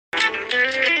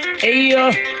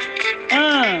ايوه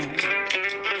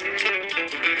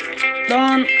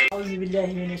دون أعوذ بالله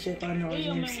من الشيطان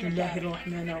الرجيم. بسم الله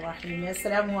الرحمن الرحيم.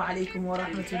 السلام عليكم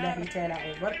ورحمة الله تعالى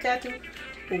وبركاته.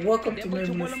 Welcome to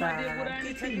Maimunasa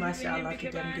kitchen. MashaAllah,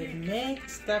 today I'm getting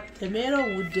mixed up tomato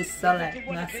with the salad.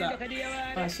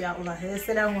 MashaAllah.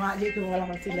 Assalamu alaikum wa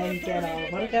rahmatullahi ta'ala wa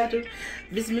barakatuh.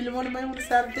 Bismillah,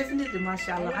 Maimunasa definitely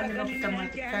MashaAllah. I'm going to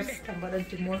tomato first. I'm going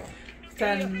to more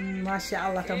tan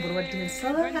MashaAllah tambur waddi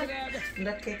salad.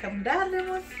 Ndakke kam dale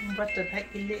mon mbatta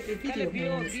hakkille e video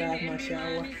Maimunasa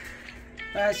MashaAllah.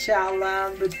 MashaAllah,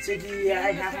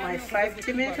 I have my fried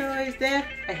tomatoes there.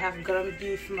 I have ground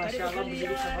beef, MashaAllah,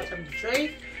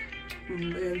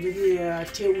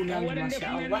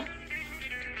 MashaAllah.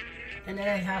 And then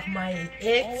I have my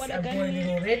eggs are boiling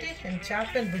already and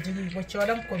chopping.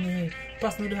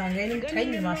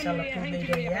 MashaAllah.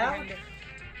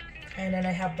 And then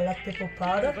I have black pepper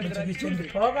powder,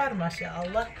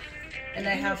 MashaAllah. And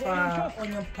I have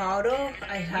onion powder.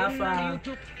 I have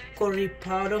curry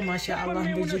powder, MashaAllah.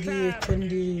 Bujigi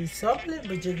chundi sople,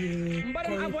 bujigi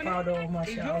curry powder,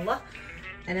 MashaAllah.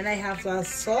 And then I have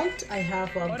salt. I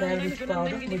have garlic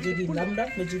powder, bujigi lambda,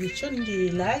 bujigi chundi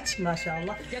large,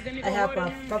 MashaAllah. I have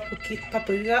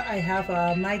paprika. I have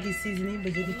Maggi seasoning,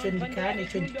 bujigi chundi kani,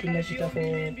 chundi kinashita for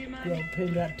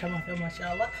tomato,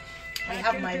 MashaAllah. I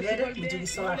have my lettuce, bujigi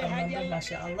salad,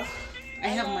 MashaAllah. I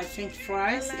have my French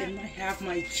fries and I have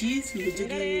my cheese,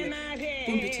 bujigi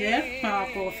pumpiter,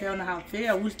 for fair and a half fair.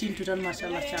 I will tint to them,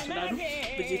 MashaAllah, chatadado,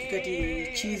 bujigi kati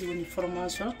cheese when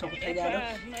formation, tokotagado.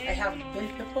 I have bell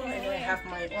pepper and I have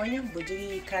my onion,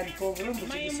 bujigi curry powder,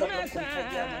 bujigi sabla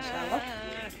kuntagia, MashaAllah.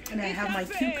 And I have my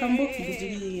cucumber,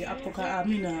 bujigi apoka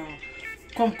amina.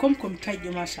 Come,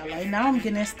 tagia, MashaAllah. And now I'm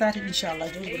gonna start it, inshallah.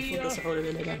 Just go food that's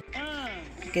already.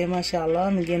 Okay, MashaAllah,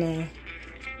 I'm gonna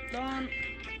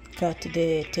cut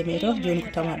the tomato. Join ko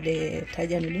tamat de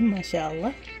tajani dum,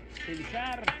 MashaAllah.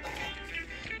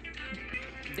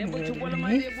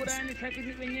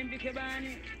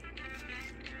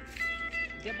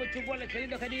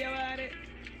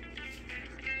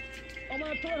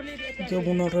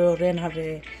 Joguno ren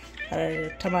have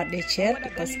tamat de cher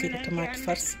parce que tamat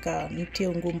farce ka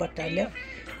ntew ngumbata le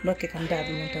dokke kam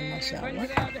dadu mon tan, MashaAllah.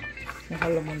 Ni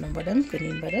hallo mon mbadan ko ni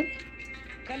mbadan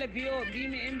kala biyo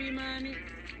bimi embi mani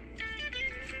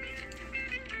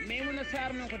Maimuna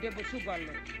Sarr non ko debbo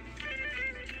suballo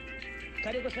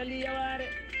kadi ko sali yaware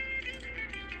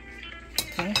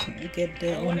get the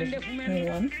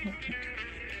one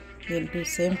we'll do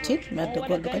same thing madde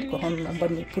goddo kadi ko hon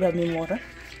banni pura mi mota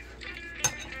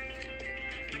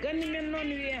ganni men non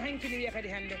wi hankini wi kadi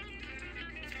hande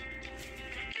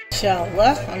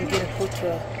inshallah. I'm going to put a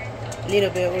little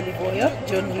bit of olive oil.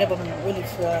 John will never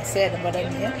olive said but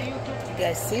I'm here. You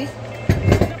guys see?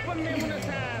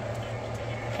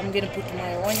 I'm going to put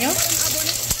my onion.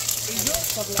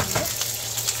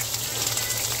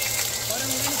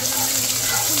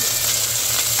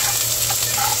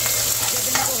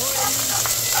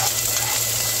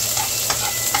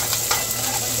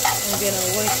 I'm going to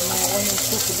wait my onion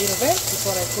cook a little bit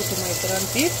before I put my ground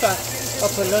beef.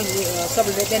 Couple of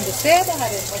then the said I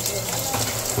had a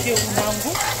few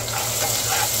mango.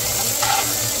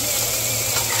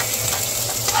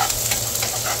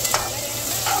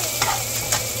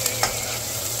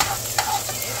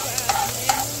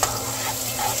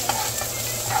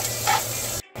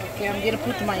 Okay, I'm going to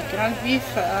put my ground beef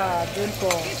doing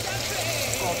for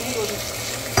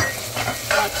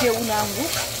unangu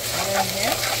around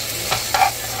here.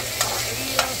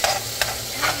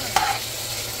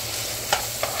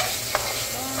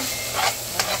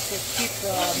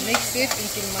 Mix it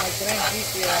until my ground beef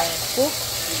cook.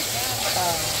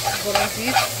 Ground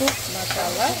beef cook,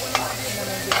 MashaAllah. And then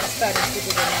I'm going to start and put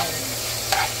it in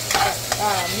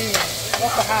me,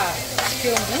 wakaha,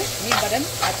 tiongu, me badan,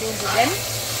 tiongu then.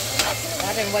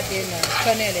 I don't what in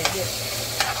channel yes.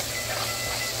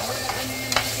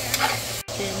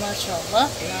 Okay, MashaAllah.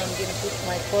 Now I'm going to put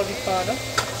my curry powder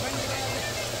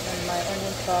and my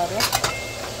onion powder,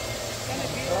 my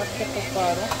black pepper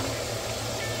powder,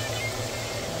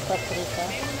 paprika,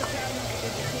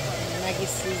 Maggi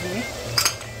seasoning,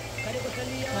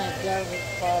 my garlic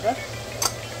powder,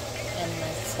 and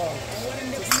my salt.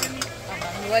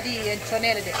 Wadi and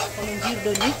channel de on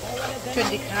girdo ni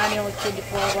chondi kani o chondi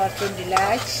power chondi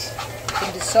large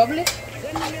chondi soble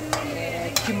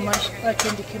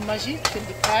chondi kimaji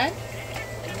chondi pan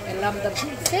e lamda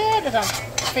seeda tan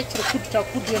feccere kudta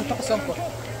kuddu en toko sonko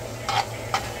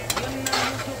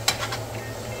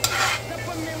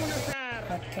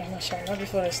Okay, mashallah,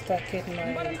 before I start cutting my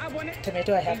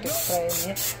tomato, I have to fry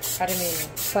in. I mean,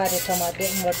 fry the tomato,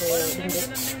 but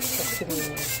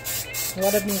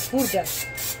what I mean, food that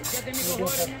we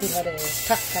don't have to have a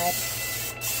stuck that.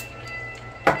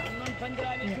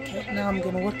 Okay, now I'm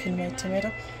gonna work in my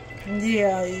tomato.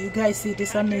 Yeah, you guys see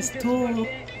this one is two.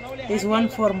 Is one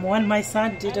form. One my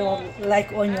son didn't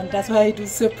like onion, that's why I do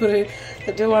separate.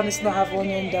 The one is not have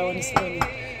onion, that one is onion.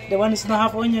 The one is not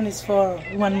have onion is for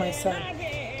one my son.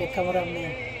 The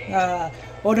cameraman.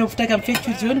 Order of take and fetch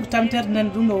you John, Tamter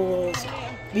and Bruno.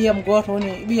 We am got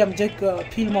only we am Jack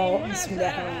Pilmo,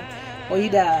 Bismillah, or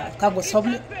either Cabo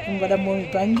Soble, but I'm only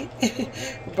bangy,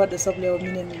 but the Soble of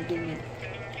Minion will do me.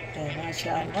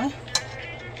 Mashallah.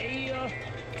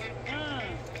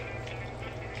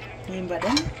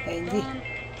 Nimbaden endi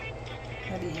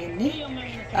hadi henni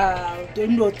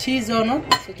dendo cheese ono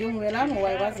so jom welam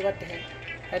way was wadde hen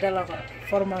adala ko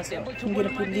formation ngir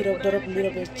pour liro dorop liro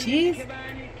be cheese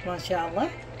mashallah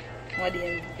wadi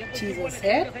en cheese o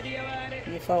ser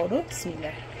ni fawdo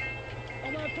bismillah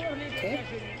okay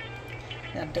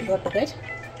nadde goddo kadi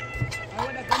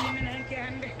wada ganni men hanke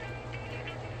hande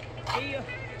ayyo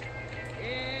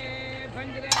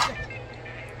bandiraɓe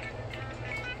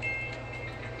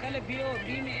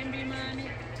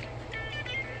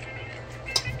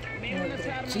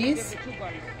cheese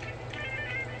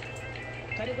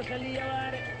kadi ko sali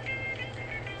yaware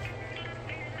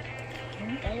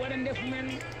on wada ndefu men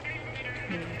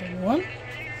on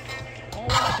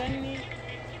wada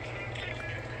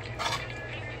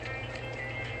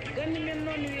ganni men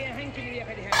non wi hanki wi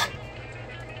kadi hande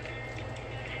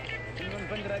non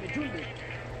bandiraɓe julɓe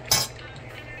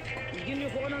ginni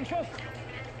ko onon fof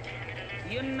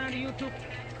yonnan YouTube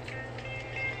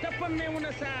tappan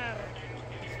Maimouna Sarr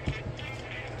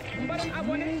mbaɗon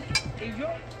abonné e yo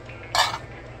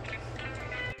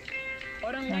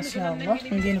mashallah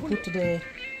I'm going to put the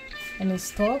on the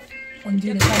stove on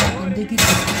the kala on the gidi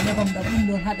nebam da dum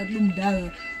don hada dum da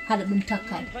hada dum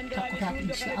takkal takkuta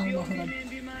inshallah rabbi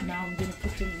now I'm going to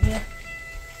put it here.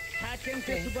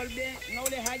 Okay.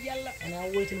 And I'm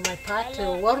waiting my pot to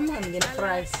warm. I'm going to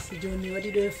fry. Johnny, what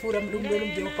did you do? Food I'm doing.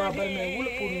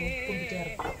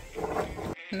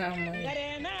 Now my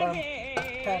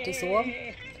pot is warm.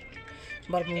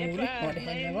 But I'm going to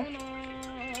never.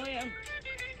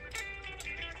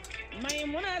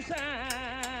 Maimouna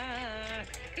Sarr,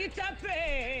 it's a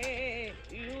pay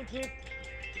YouTube.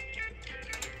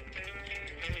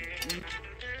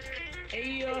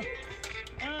 Ayo,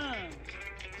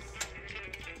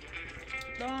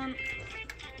 Don.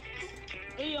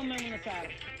 Ayo Maimouna Sarr.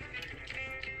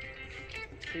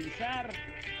 Sarr.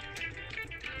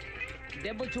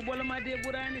 Debbo cuɓolo ma de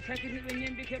ɓurani sakitiɓe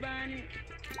ñembi keɓani.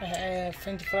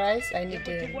 French fries. I need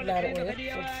the flour oil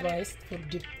for fries, for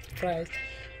deep fries.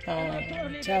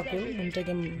 Charcoal. I'm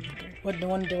taking what the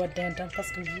one day and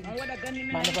first man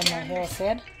my hair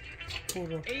said.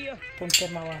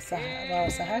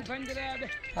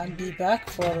 I'll be back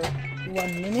for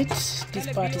 1 minute. This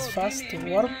part is fast to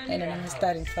warm, and then I'm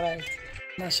starting fries.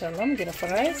 Mashallah, I'm gonna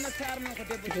fries.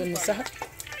 Doing the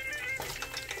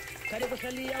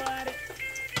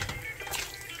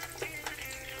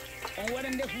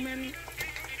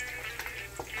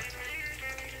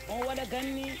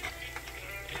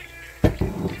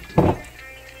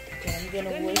I'm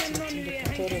gonna wait until the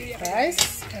potato fries,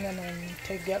 and then I'm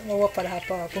take that more for half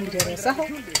hour. Come to the saha,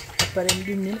 but I'm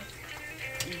doing it.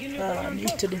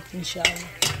 Need to do inshallah.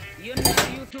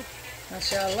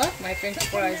 Mashallah, my French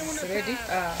fries is ready.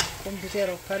 Come to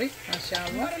the curry,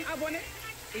 mashallah.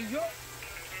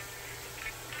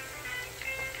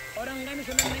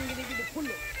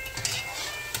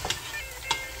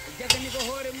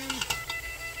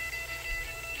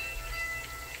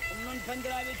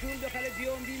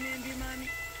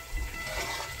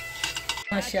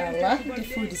 Mashallah, the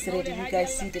food is ready. You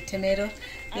guys see the tomato.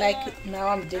 Like now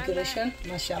I'm decoration.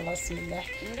 Mashallah, bismillah.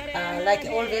 Like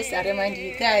always, I remind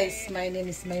you guys, my name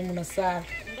is Maimouna Sarr.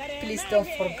 Please don't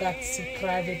forget to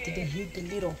subscribe to hit the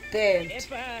little bell,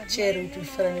 share it with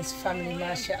friends, family.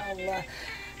 Mashallah,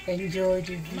 enjoy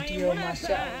the video.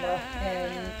 Mashallah,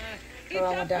 and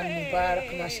Ramadan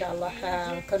Mubarak. Mashallah,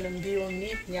 Colombia ni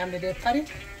nyamde de Paris.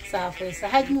 Safo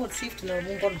sahaj mo sift no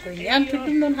mo gon ko yantu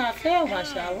dum non ha few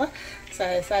mashallah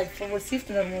sahaj fo sift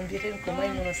no mo bieten ko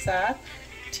Maimouna Sarr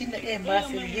tinna e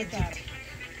mbasi yejjiti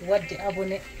wadde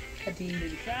abonné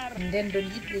hadi den don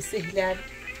yibbe sehlal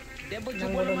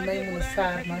nangono Maimouna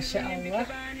Sarr mashallah.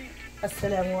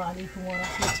 Assalamu alaikum wa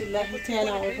rahmatullahi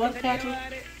ta'ala wa barakatuh.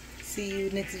 See you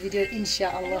next video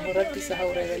inshallah rabbi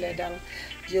sahawra wala dal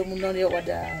jomu non yo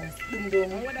wada dum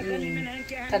dum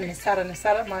tan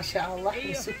sara mashallah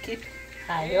sukki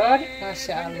Ayon,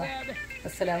 mashallah.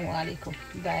 Assalamu alaikum.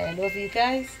 Bye. I love you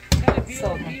guys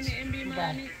so much.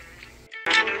 Bye.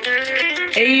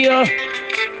 Hey yo.